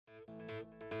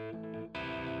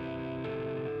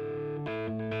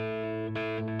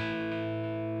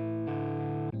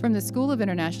From the School of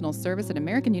International Service at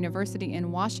American University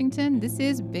in Washington, this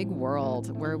is Big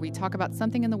World, where we talk about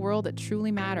something in the world that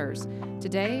truly matters.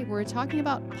 Today, we're talking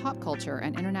about pop culture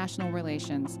and international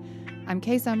relations. I'm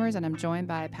Kay Summers, and I'm joined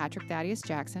by Patrick Thaddeus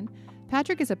Jackson.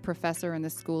 Patrick is a professor in the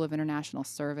School of International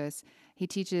Service. He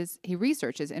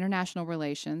researches international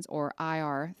relations, or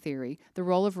IR theory, the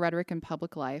role of rhetoric in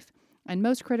public life, and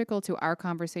most critical to our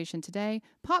conversation today,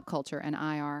 pop culture and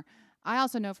IR. I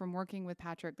also know from working with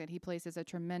Patrick that he places a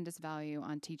tremendous value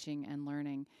on teaching and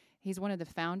learning. He's one of the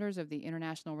founders of the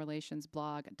international relations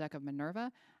blog Duck of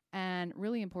Minerva, and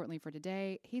really importantly for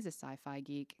today, he's a sci-fi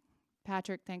geek.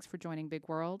 Patrick, thanks for joining Big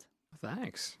World.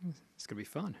 Thanks. It's going to be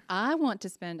fun. I want to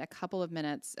spend a couple of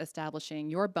minutes establishing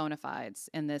your bona fides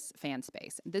in this fan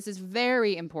space. This is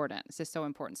very important. This is so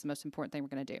important. It's the most important thing we're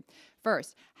going to do.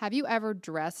 First, have you ever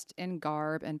dressed in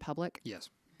garb in public? Yes.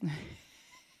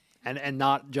 And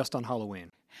not just on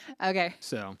Halloween. Okay.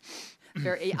 So.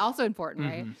 Very, also important,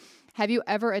 right? Mm-hmm. Have you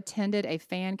ever attended a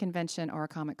fan convention or a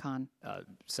Comic-Con?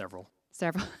 Several.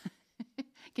 Several.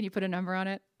 Can you put a number on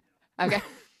it? Okay.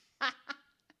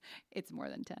 It's more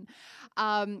than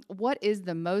 10. What is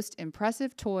the most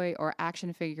impressive toy or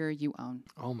action figure you own?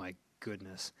 Oh, my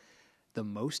goodness. The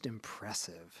most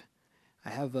impressive.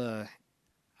 I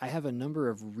have a number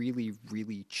of really,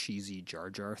 really cheesy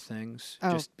Jar Jar things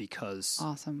just because,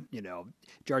 awesome. You know,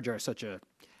 Jar Jar is such an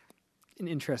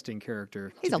interesting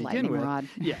character. He's to a begin lightning with. rod.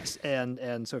 Yes,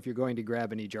 and so if you're going to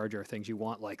grab any Jar Jar things, you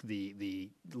want like the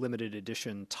limited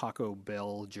edition Taco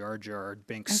Bell Jar Jar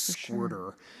Binks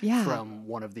Squirter from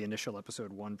one of the initial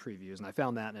episode 1 previews, and I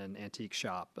found that in an antique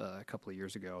shop a couple of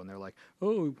years ago, and they're like,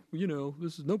 "Oh, you know,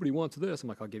 nobody wants this." I'm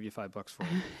like, "I'll give you $5 for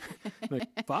it." I'm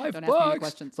like, $5? Don't ask me any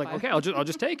questions. It's like, okay, I'll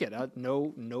just take it.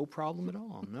 No problem at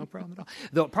all. No problem at all.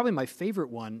 Though probably my favorite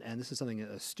one, and this is something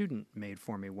a student made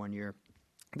for me one year.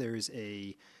 There's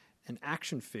an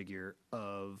action figure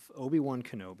of Obi-Wan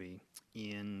Kenobi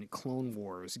in Clone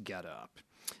Wars getup,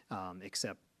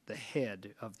 except the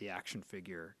head of the action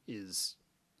figure is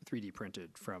 3D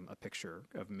printed from a picture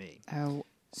of me. Oh, wow.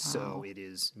 So it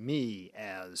is me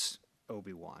as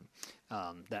Obi-Wan.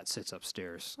 That sits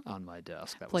upstairs on my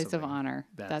desk. That Place of honor.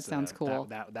 That sounds cool.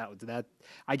 That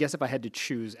I guess if I had to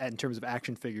choose in terms of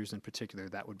action figures in particular,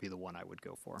 that would be the one I would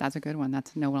go for. That's a good one.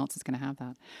 No one else is going to have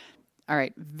that. All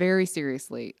right, very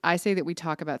seriously, I say that we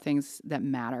talk about things that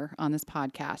matter on this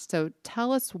podcast. So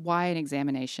tell us why an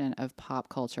examination of pop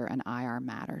culture and IR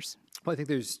matters. Well, I think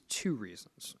there's two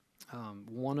reasons.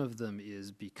 One of them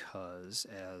is because,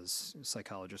 as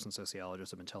psychologists and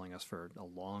sociologists have been telling us for a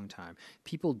long time,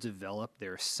 people develop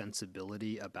their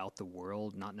sensibility about the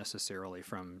world not necessarily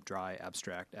from dry,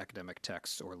 abstract academic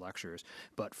texts or lectures,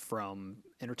 but from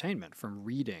entertainment, from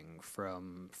reading,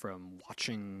 from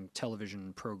watching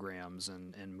television programs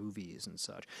and movies and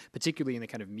such, particularly in the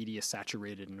kind of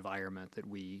media-saturated environment that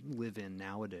we live in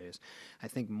nowadays. I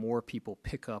think more people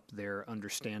pick up their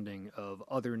understanding of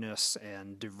otherness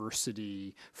and diversity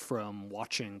from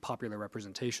watching popular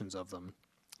representations of them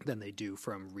than they do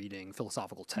from reading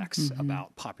philosophical texts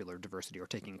about popular diversity or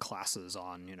taking classes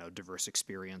on, diverse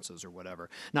experiences or whatever.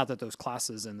 Not that those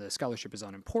classes and the scholarship is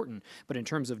unimportant, but in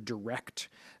terms of direct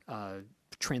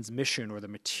transmission or the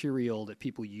material that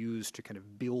people use to kind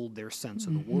of build their sense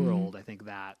of the world, I think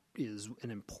that is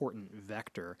an important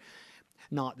vector.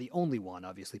 Not the only one.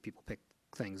 Obviously, people pick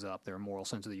things up, their moral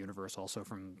sense of the universe, also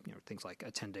from things like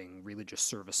attending religious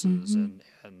services and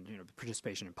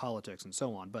participation in politics and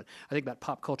so on. But I think that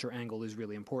pop culture angle is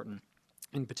really important,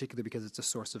 in particular because it's a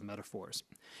source of metaphors,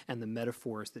 and the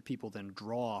metaphors that people then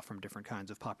draw from different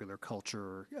kinds of popular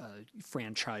culture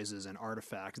franchises and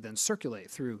artifacts then circulate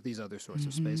through these other sorts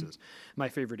of spaces. My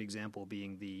favorite example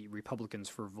being the Republicans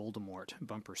for Voldemort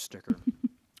bumper sticker.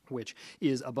 Which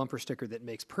is a bumper sticker that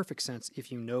makes perfect sense if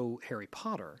you know Harry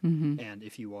Potter and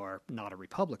if you are not a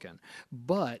Republican.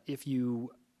 But if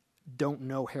you don't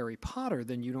know Harry Potter,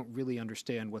 then you don't really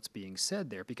understand what's being said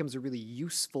there. It becomes a really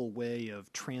useful way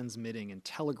of transmitting and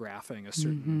telegraphing a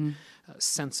certain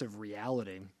sense of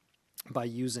reality by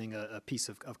using a piece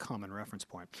of common reference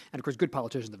point. And of course, good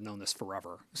politicians have known this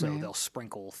forever, so they'll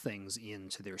sprinkle things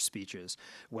into their speeches,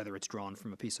 whether it's drawn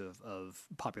from a piece of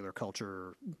popular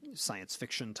culture, science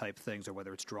fiction type things, or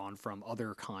whether it's drawn from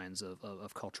other kinds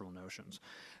of cultural notions.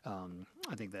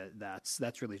 I think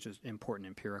that's really just important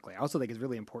empirically. I also think it's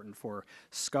really important for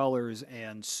scholars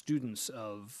and students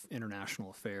of international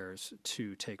affairs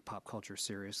to take pop culture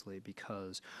seriously,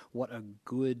 because what a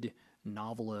good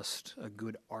novelist, a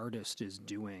good artist is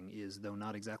doing is, though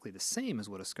not exactly the same as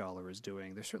what a scholar is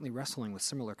doing, they're certainly wrestling with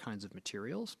similar kinds of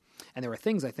materials. And there are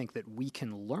things I think that we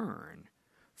can learn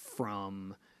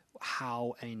from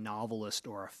how a novelist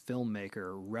or a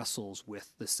filmmaker wrestles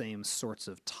with the same sorts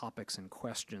of topics and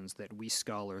questions that we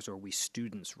scholars or we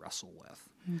students wrestle with.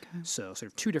 Okay. So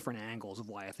sort of two different angles of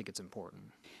why I think it's important.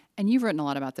 And you've written a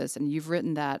lot about this, and you've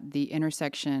written that the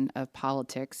intersection of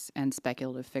politics and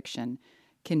speculative fiction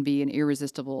can be an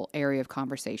irresistible area of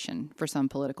conversation for some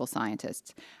political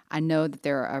scientists. I know that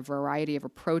there are a variety of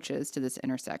approaches to this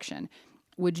intersection.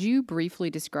 Would you briefly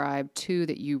describe two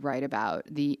that you write about,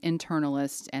 the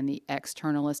internalist and the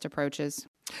externalist approaches?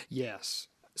 Yes.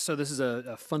 So this is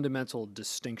a fundamental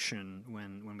distinction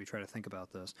when we try to think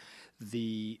about this.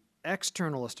 The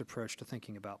externalist approach to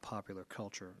thinking about popular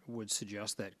culture would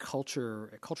suggest that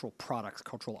cultural products,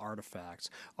 cultural artifacts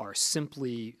are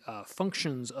simply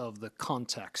functions of the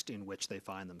context in which they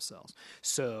find themselves.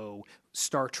 So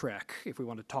Star Trek, if we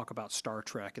want to talk about Star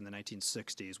Trek in the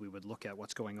 1960s, we would look at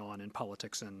what's going on in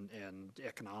politics and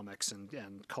economics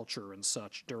and culture and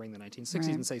such during the 1960s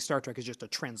Right. and say Star Trek is just a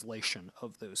translation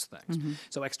of those things. Mm-hmm.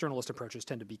 So externalist approaches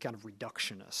tend to be kind of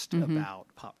reductionist about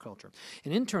pop culture.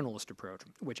 An internalist approach,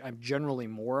 which I'm generally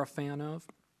more a fan of,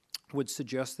 would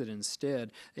suggest that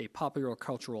instead a popular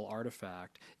cultural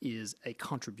artifact is a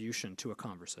contribution to a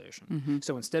conversation.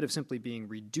 So instead of simply being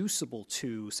reducible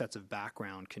to sets of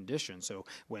background conditions, so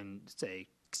when, say,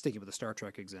 sticking with the Star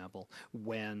Trek example,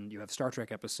 when you have Star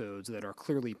Trek episodes that are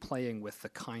clearly playing with the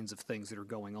kinds of things that are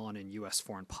going on in U.S.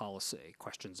 foreign policy,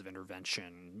 questions of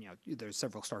intervention. There's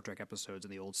several Star Trek episodes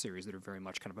in the old series that are very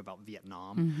much kind of about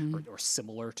Vietnam or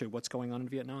similar to what's going on in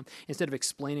Vietnam. Instead of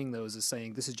explaining those as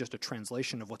saying this is just a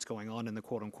translation of what's going on in the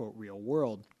quote-unquote real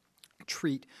world,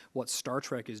 treat what Star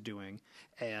Trek is doing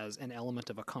as an element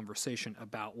of a conversation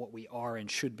about what we are and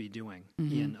should be doing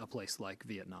in a place like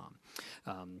Vietnam.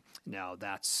 Now,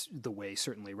 that's the way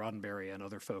certainly Roddenberry and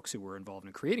other folks who were involved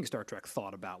in creating Star Trek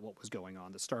thought about what was going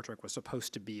on, that Star Trek was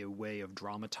supposed to be a way of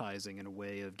dramatizing and a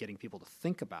way of getting people to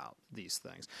think about these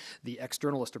things. The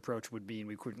externalist approach would mean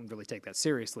we couldn't really take that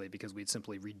seriously because we'd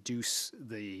simply reduce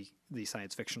the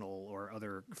science fictional or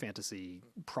other fantasy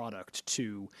product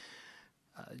to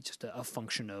just a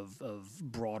function of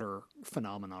broader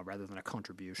phenomena rather than a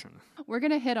contribution. We're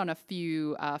going to hit on a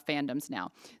few fandoms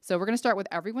now. So we're going to start with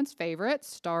everyone's favorite,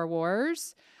 Star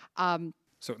Wars.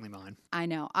 Certainly mine. I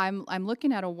know. I'm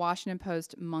looking at a Washington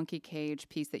Post Monkey Cage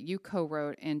piece that you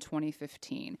co-wrote in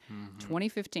 2015.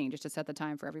 2015, just to set the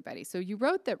time for everybody. So you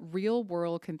wrote that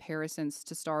real-world comparisons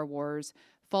to Star Wars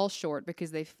fall short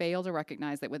because they fail to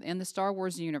recognize that within the Star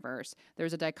Wars universe,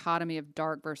 there's a dichotomy of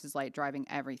dark versus light driving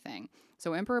everything.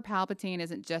 So Emperor Palpatine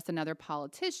isn't just another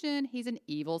politician, he's an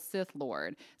evil Sith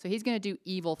Lord. So he's going to do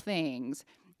evil things.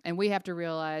 And we have to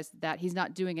realize that he's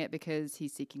not doing it because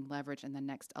he's seeking leverage in the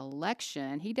next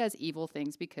election. He does evil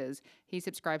things because he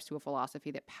subscribes to a philosophy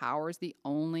that power is the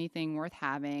only thing worth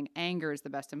having. Anger is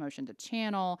the best emotion to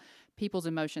channel. People's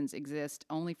emotions exist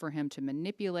only for him to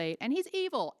manipulate. And he's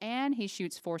evil. And he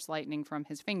shoots force lightning from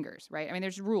his fingers, right? I mean,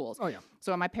 there's rules. Oh, yeah.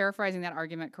 So am I paraphrasing that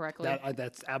argument correctly?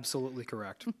 That's absolutely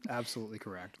correct. Absolutely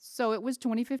correct. So it was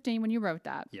 2015 when you wrote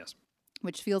that. Yes.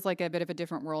 Which feels like a bit of a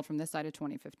different world from this side of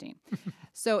 2015.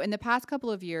 So in the past couple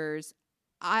of years,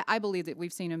 I believe that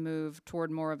we've seen a move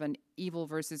toward more of an evil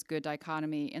versus good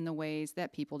dichotomy in the ways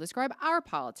that people describe our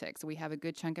politics. We have a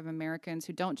good chunk of Americans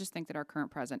who don't just think that our current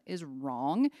president is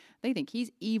wrong. They think he's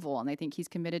evil, and they think he's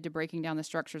committed to breaking down the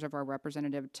structures of our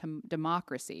representative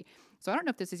democracy. So I don't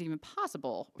know if this is even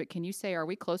possible, but can you say, are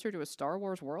we closer to a Star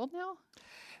Wars world now?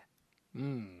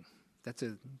 That's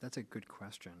a good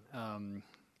question.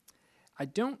 I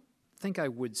don't think I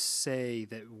would say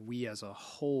that we as a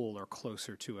whole are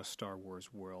closer to a Star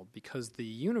Wars world because the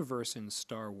universe in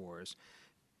Star Wars,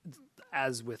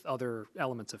 as with other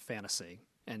elements of fantasy,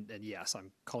 and yes,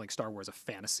 I'm calling Star Wars a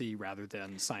fantasy rather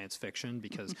than science fiction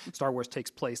because Star Wars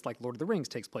takes place, like Lord of the Rings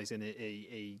takes place, in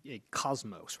a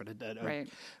cosmos, right? A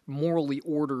morally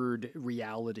ordered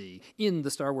reality. In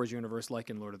the Star Wars universe, like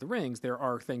in Lord of the Rings, there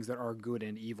are things that are good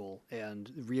and evil, and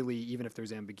really, even if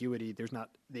there's ambiguity,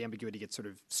 the ambiguity gets sort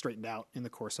of straightened out in the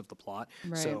course of the plot.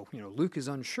 Right. So, Luke is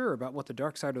unsure about what the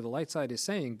dark side or the light side is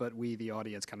saying, but we, the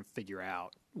audience, kind of figure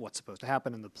out what's supposed to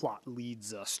happen, and the plot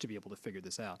leads us to be able to figure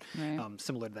this out. Right.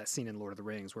 Similar to that scene in Lord of the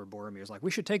Rings where Boromir's like,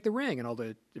 we should take the ring,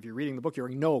 and if you're reading the book, you're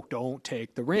like, no, don't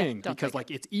take the ring, because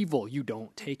it's evil, you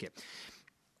don't take it.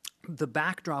 The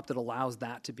backdrop that allows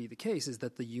that to be the case is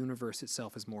that the universe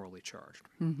itself is morally charged.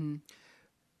 Mm-hmm.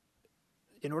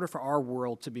 In order for our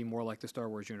world to be more like the Star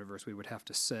Wars universe, we would have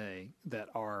to say that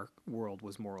our world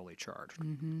was morally charged.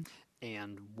 Mm-hmm.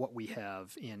 And what we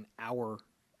have in our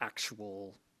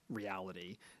actual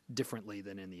reality, differently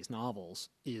than in these novels,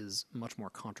 is much more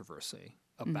controversy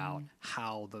about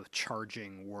how the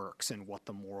charging works and what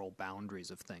the moral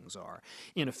boundaries of things are.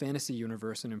 In a fantasy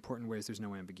universe, in important ways, there's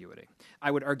no ambiguity.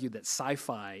 I would argue that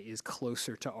sci-fi is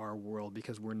closer to our world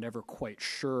because we're never quite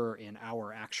sure in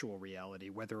our actual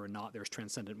reality whether or not there's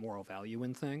transcendent moral value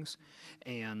in things.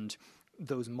 And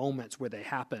those moments where they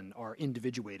happen are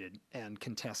individuated and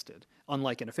contested,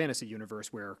 unlike in a fantasy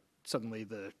universe where suddenly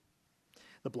the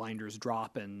blinders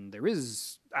drop and there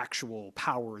is actual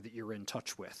power that you're in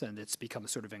touch with, and it's become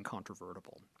sort of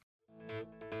incontrovertible.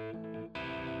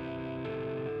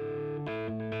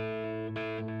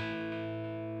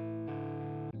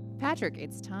 Patrick,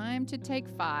 it's time to take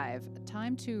 5.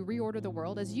 Time to reorder the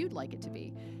world as you'd like it to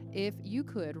be. If you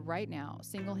could right now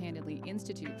single-handedly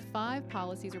institute 5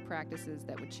 policies or practices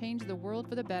that would change the world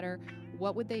for the better,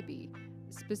 what would they be?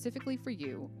 Specifically for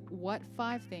you, what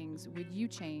 5 things would you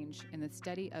change in the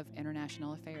study of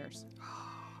international affairs?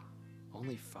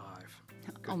 Only 5.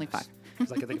 Only 5.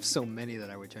 Because I can think of so many that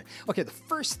I would change. Okay, the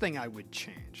first thing I would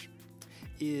change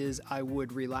is I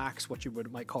would relax what you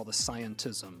might call the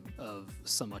scientism of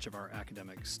so much of our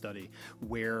academic study,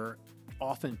 where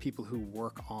often people who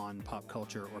work on pop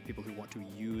culture or people who want to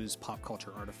use pop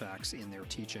culture artifacts in their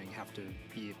teaching have to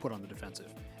be put on the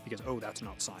defensive because, that's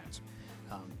not science.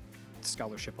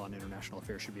 Scholarship on international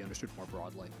affairs should be understood more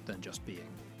broadly than just being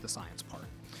the science part.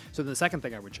 So the second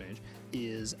thing I would change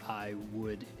is I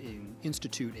would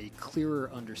institute a clearer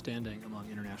understanding among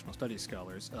international studies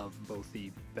scholars of both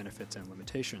the benefits and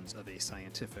limitations of a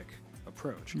scientific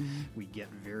approach. We get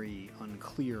very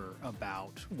unclear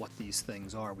about what these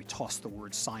things are. We toss the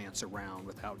word science around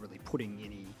without really putting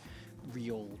any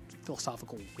real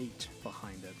philosophical weight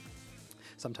behind it.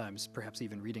 Sometimes perhaps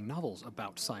even reading novels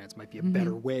about science might be a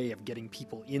better way of getting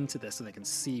people into this so they can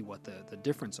see what the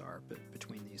difference are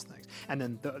between these things. And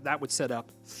then that would set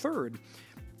up, third,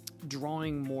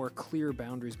 drawing more clear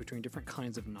boundaries between different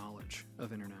kinds of knowledge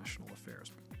of international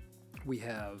affairs. We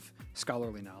have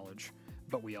scholarly knowledge,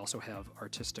 but we also have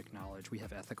artistic knowledge, we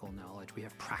have ethical knowledge, we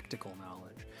have practical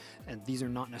knowledge. And these are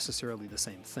not necessarily the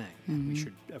same thing. We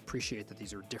should appreciate that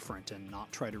these are different and not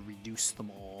try to reduce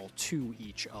them all to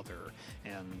each other.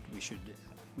 And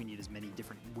we need as many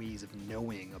different ways of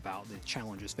knowing about the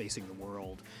challenges facing the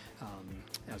world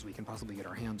as we can possibly get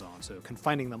our hands on. So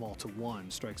confining them all to one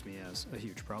strikes me as a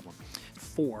huge problem.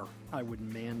 4, I would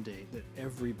mandate that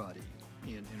everybody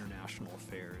in international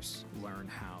affairs learn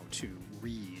how to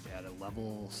read at a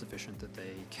level sufficient that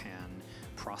they can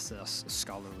process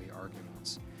scholarly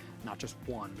arguments. Not just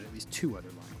one, but at least 2 other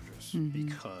languages,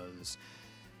 because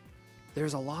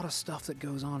there's a lot of stuff that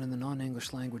goes on in the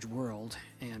non-English language world,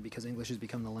 and because English has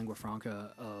become the lingua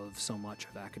franca of so much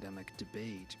of academic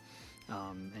debate.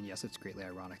 And yes, it's greatly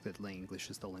ironic that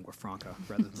English is the lingua franca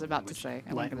rather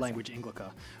than language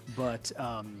Anglica. But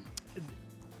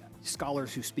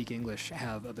scholars who speak English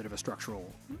have a bit of a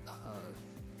structural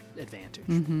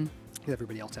advantage.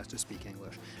 Everybody else has to speak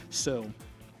English. So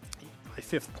my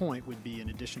 5th point would be, in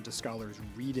addition to scholars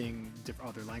reading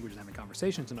other languages and having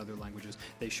conversations in other languages,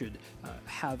 they should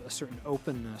have a certain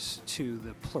openness to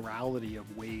the plurality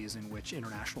of ways in which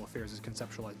international affairs is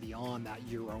conceptualized beyond that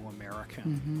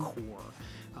Euro-American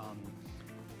core.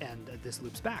 And this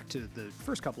loops back to the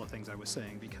first couple of things I was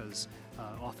saying, because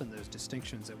often those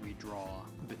distinctions that we draw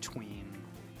between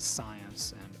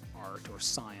science and art or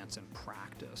science and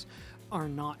practice are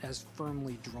not as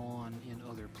firmly drawn in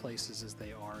other places as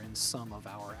they are in some of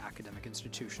our academic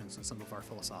institutions and some of our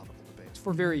philosophical debates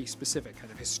for very specific kind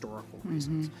of historical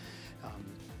reasons.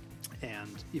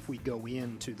 And if we go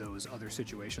into those other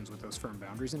situations with those firm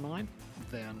boundaries in mind,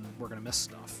 then we're going to miss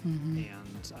stuff.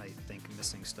 And I think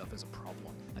missing stuff is a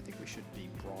problem. I think we should be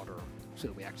broader so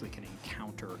that we actually can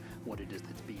encounter what it is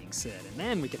that's being said. And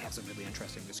then we can have some really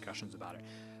interesting discussions about it.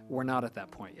 We're not at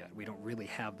that point yet. We don't really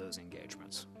have those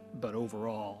engagements. But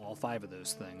overall, all 5 of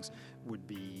those things would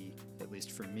be, at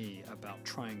least for me, about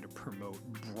trying to promote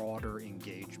broader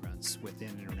engagements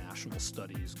within international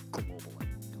studies globally.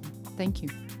 Thank you.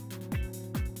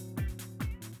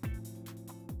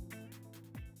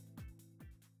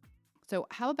 So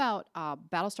how about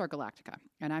Battlestar Galactica?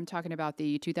 And I'm talking about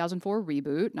the 2004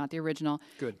 reboot, not the original.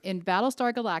 Good. In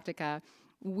Battlestar Galactica,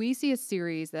 we see a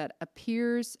series that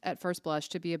appears at first blush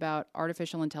to be about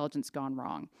artificial intelligence gone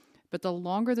wrong. But the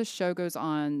longer the show goes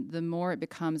on, the more it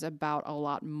becomes about a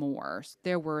lot more.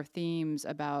 There were themes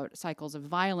about cycles of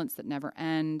violence that never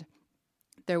end.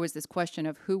 There was this question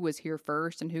of who was here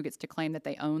first and who gets to claim that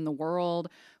they own the world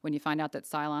when you find out that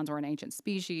Cylons are an ancient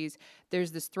species.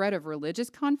 There's this thread of religious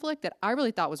conflict that I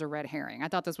really thought was a red herring. I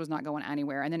thought this was not going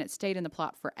anywhere. And then it stayed in the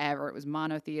plot forever. It was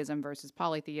monotheism versus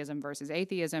polytheism versus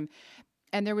atheism.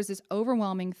 And there was this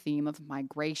overwhelming theme of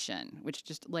migration, which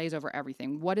just lays over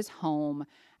everything. What is home,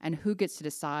 and who gets to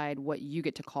decide what you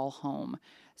get to call home?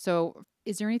 So,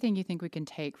 is there anything you think we can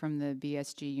take from the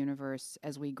BSG universe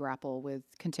as we grapple with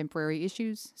contemporary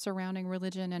issues surrounding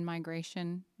religion and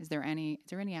migration? Is there any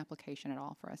application at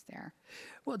all for us there?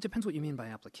 Well, it depends what you mean by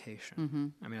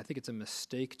application. I mean, I think it's a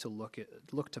mistake to look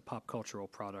to pop cultural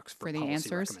products for the policy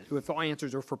answers. For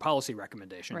answers or for policy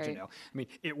recommendations. Right. You know, I mean,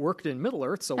 it worked in Middle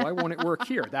Earth, so why won't it work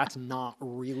here? That's not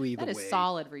really the way. That is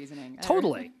solid reasoning.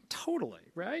 Totally,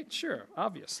 right? Sure,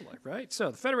 obviously, right?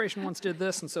 So the Federation once did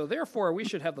this, and so therefore we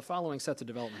should have the following sets of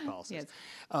development policies.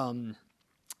 Yes.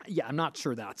 Yeah, I'm not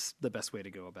sure that's the best way to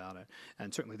go about it,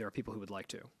 and certainly there are people who would like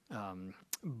to.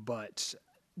 But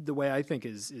the way I think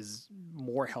is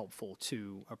more helpful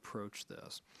to approach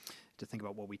this, to think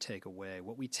about what we take away.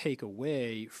 What we take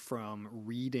away from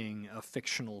reading a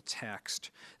fictional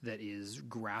text that is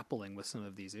grappling with some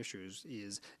of these issues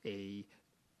is a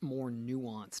more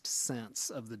nuanced sense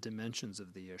of the dimensions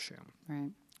of the issue. Right.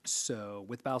 So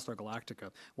with Battlestar Galactica,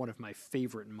 one of my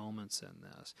favorite moments in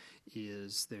this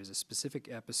is there's a specific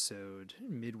episode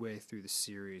midway through the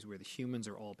series where the humans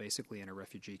are all basically in a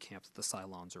refugee camp that the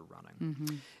Cylons are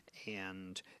running.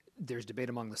 And there's debate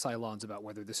among the Cylons about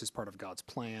whether this is part of God's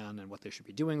plan and what they should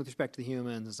be doing with respect to the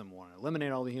humans. And some want to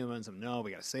eliminate all the humans. Some, no, we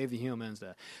got to save the humans.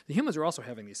 The humans are also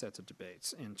having these sets of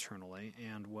debates internally.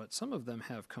 And what some of them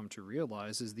have come to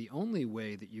realize is the only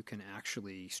way that you can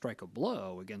actually strike a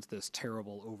blow against this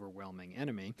terrible, overwhelming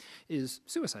enemy is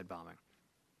suicide bombing.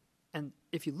 And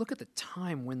if you look at the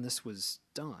time when this was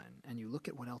done, and you look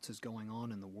at what else is going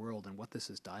on in the world and what this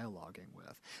is dialoguing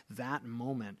with, that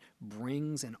moment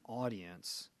brings an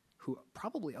audience who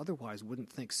probably otherwise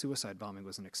wouldn't think suicide bombing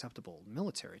was an acceptable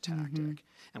military tactic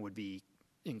and would be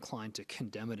inclined to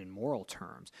condemn it in moral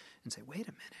terms and say, wait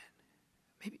a minute,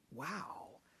 maybe, wow,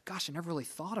 gosh, I never really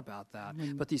thought about that.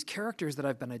 But these characters that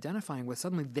I've been identifying with,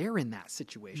 suddenly they're in that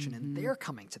situation and they're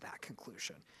coming to that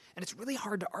conclusion. And it's really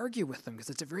hard to argue with them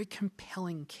because it's a very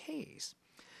compelling case.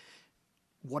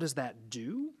 What does that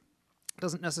do? It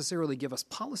doesn't necessarily give us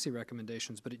policy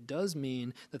recommendations, but it does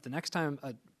mean that the next time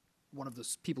one of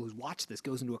those people who's watched this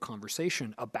goes into a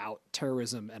conversation about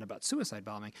terrorism and about suicide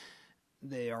bombing,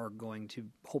 they are going to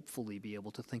hopefully be able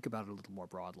to think about it a little more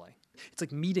broadly. It's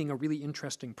like meeting a really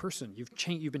interesting person.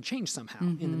 You've been changed somehow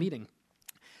in the meeting.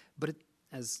 But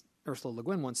as Ursula Le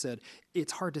Guin once said,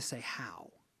 it's hard to say how.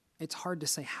 It's hard to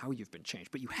say how you've been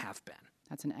changed, but you have been.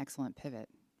 That's an excellent pivot,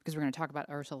 because we're going to talk about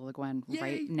Ursula Le Guin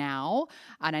right now.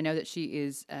 And I know that she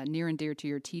is near and dear to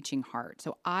your teaching heart.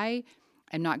 So I'm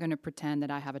not going to pretend that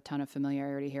I have a ton of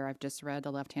familiarity here. I've just read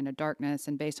The Left Hand of Darkness,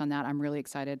 and based on that, I'm really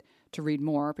excited to read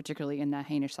more, particularly in the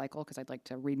Hainish cycle, because I'd like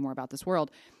to read more about this world.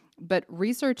 But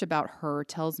research about her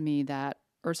tells me that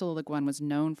Ursula Le Guin was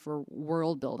known for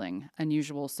world building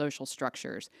unusual social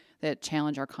structures that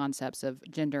challenge our concepts of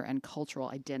gender and cultural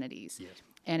identities. Yes.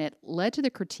 And it led to the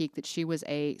critique that she was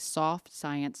a soft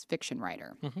science fiction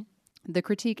writer. The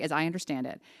critique, as I understand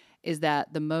it, is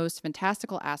that the most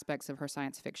fantastical aspects of her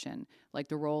science fiction, like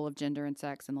the role of gender and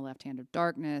sex in The Left Hand of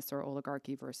Darkness or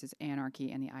oligarchy versus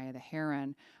anarchy in The Eye of the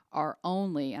Heron, are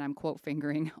only, and I'm quote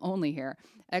fingering only here,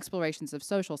 explorations of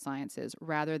social sciences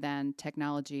rather than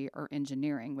technology or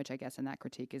engineering, which I guess in that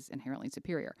critique is inherently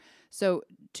superior. So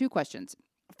 2 questions.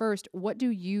 First, what do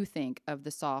you think of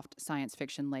the soft science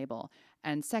fiction label?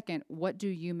 And second, what do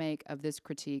you make of this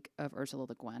critique of Ursula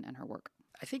Le Guin and her work?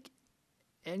 I think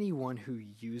anyone who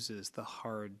uses the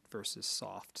hard versus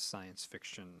soft science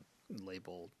fiction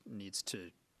label needs to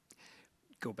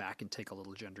go back and take a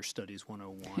little Gender Studies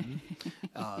 101.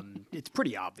 It's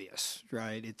pretty obvious,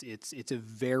 right? It's a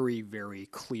very, very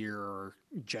clear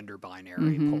gender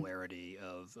binary polarity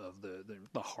of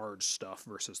the hard stuff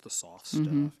versus the soft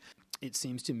stuff. It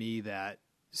seems to me that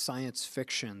science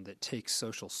fiction that takes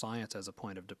social science as a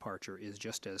point of departure is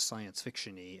just as science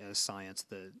fiction-y as science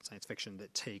fiction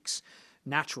that takes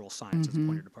natural science as a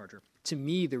point of departure. To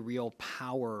me, the real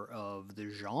power of the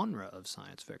genre of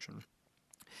science fiction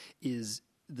is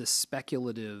the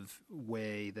speculative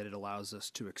way that it allows us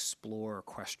to explore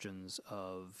questions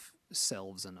of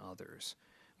selves and others,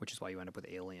 which is why you end up with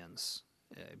Aliens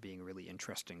being a really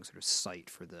interesting sort of site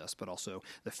for this, but also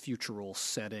the futural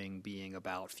setting being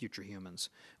about future humans.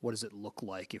 What does it look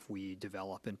like if we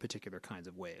develop in particular kinds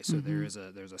of ways? So there's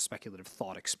a speculative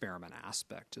thought experiment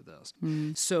aspect to this.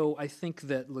 So I think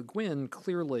that Le Guin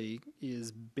clearly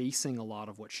is basing a lot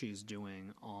of what she's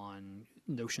doing on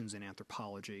notions in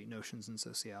anthropology, notions in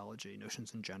sociology,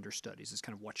 notions in gender studies is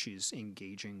kind of what she's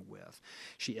engaging with.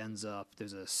 She ends up,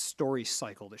 there's a story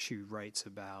cycle that she writes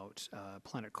about a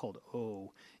planet called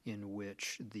O, in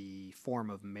which the form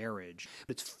of marriage,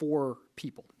 it's 4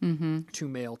 people, 2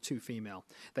 male, 2 female.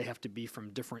 They have to be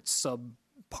from different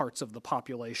parts of the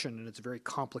population, and it's very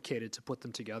complicated to put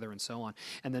them together and so on.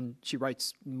 And then she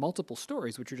writes multiple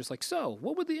stories which are just like, so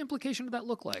what would the implication of that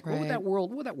look like? Right. What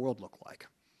would that world look like?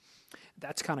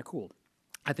 That's kind of cool.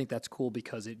 I think that's cool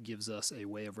because it gives us a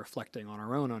way of reflecting on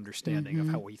our own understanding of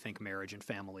how we think marriage and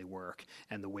family work,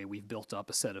 and the way we've built up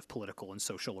a set of political and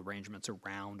social arrangements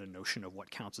around a notion of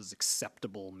what counts as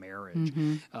acceptable marriage.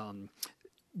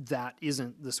 That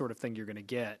isn't the sort of thing you're going to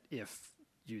get if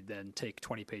you then take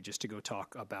 20 pages to go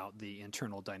talk about the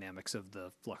internal dynamics of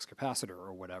the flux capacitor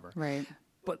or whatever. Right.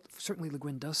 But certainly Le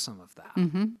Guin does some of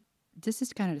that. This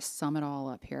is kind of to sum it all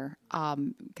up here,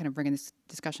 kind of bringing this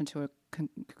discussion to a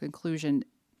conclusion.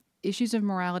 Issues of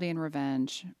morality and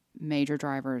revenge, major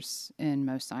drivers in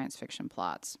most science fiction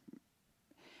plots.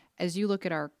 As you look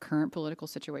at our current political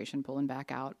situation, pulling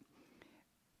back out,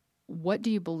 what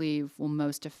do you believe will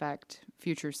most affect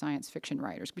future science fiction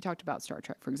writers? We talked about Star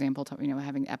Trek, for example,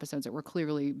 having episodes that were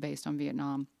clearly based on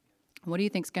Vietnam. What do you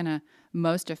think is going to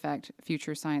most affect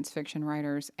future science fiction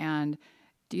writers? And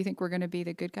do you think we're going to be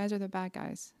the good guys or the bad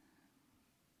guys?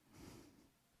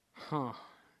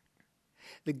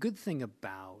 The good thing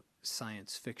about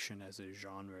science fiction as a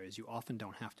genre is you often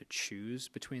don't have to choose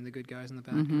between the good guys and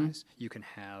the bad guys. You can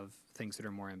have things that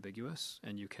are more ambiguous,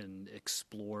 and you can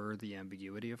explore the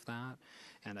ambiguity of that.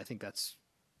 And I think that's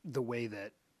the way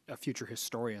that a future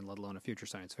historian, let alone a future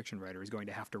science fiction writer, is going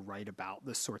to have to write about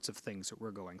the sorts of things that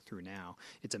we're going through now.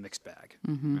 It's a mixed bag.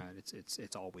 Right?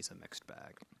 It's always a mixed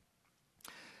bag.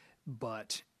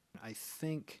 But I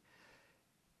think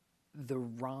the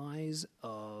rise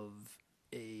of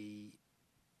a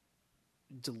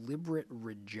deliberate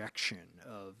rejection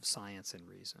of science and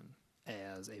reason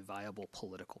as a viable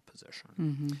political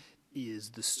position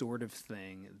is the sort of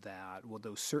thing that,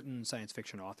 although certain science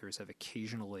fiction authors have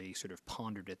occasionally sort of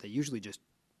pondered it, they usually just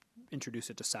introduce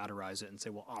it to satirize it and say,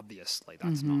 well, obviously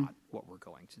that's not what we're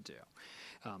going to do.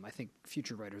 I think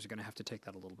future writers are going to have to take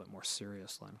that a little bit more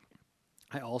seriously.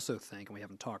 I also think, and we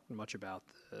haven't talked much about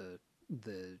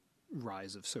the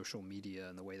rise of social media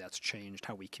and the way that's changed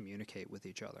how we communicate with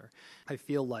each other. I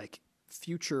feel like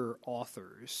future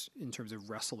authors, in terms of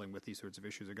wrestling with these sorts of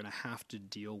issues, are going to have to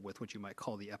deal with what you might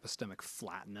call the epistemic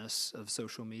flatness of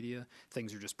social media.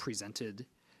 Things are just presented,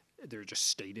 they're just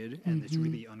stated, and it's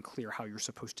really unclear how you're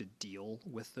supposed to deal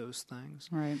with those things.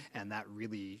 Right. And that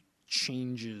really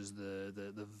changes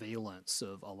the valence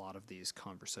of a lot of these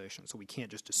conversations. So we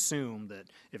can't just assume that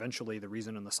eventually the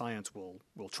reason and the science will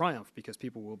triumph because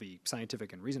people will be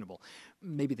scientific and reasonable.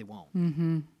 Maybe they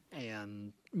won't.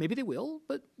 And maybe they will,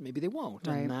 but maybe they won't.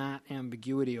 Right. And that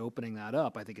ambiguity, opening that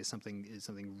up, I think is something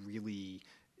really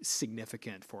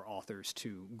significant for authors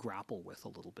to grapple with a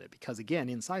little bit. Because again,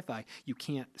 in sci-fi, you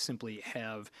can't simply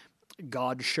have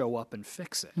God show up and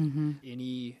fix it.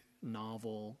 Any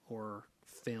novel or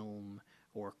film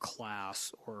or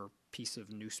class or piece of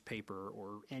newspaper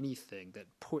or anything that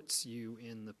puts you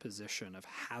in the position of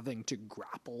having to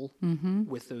grapple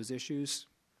with those issues,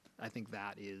 I think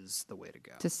that is the way to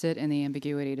go. To sit in the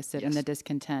ambiguity, to sit in the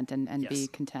discontent and be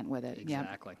content with it.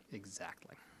 Exactly,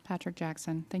 exactly. Patrick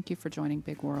Jackson, thank you for joining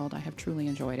Big World. I have truly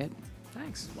enjoyed it.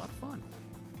 Thanks, a lot of fun.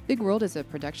 Big World is a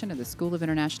production of the School of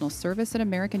International Service at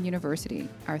American University.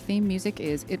 Our theme music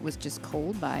is It Was Just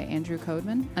Cold by Andrew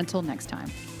Codeman. Until next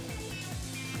time.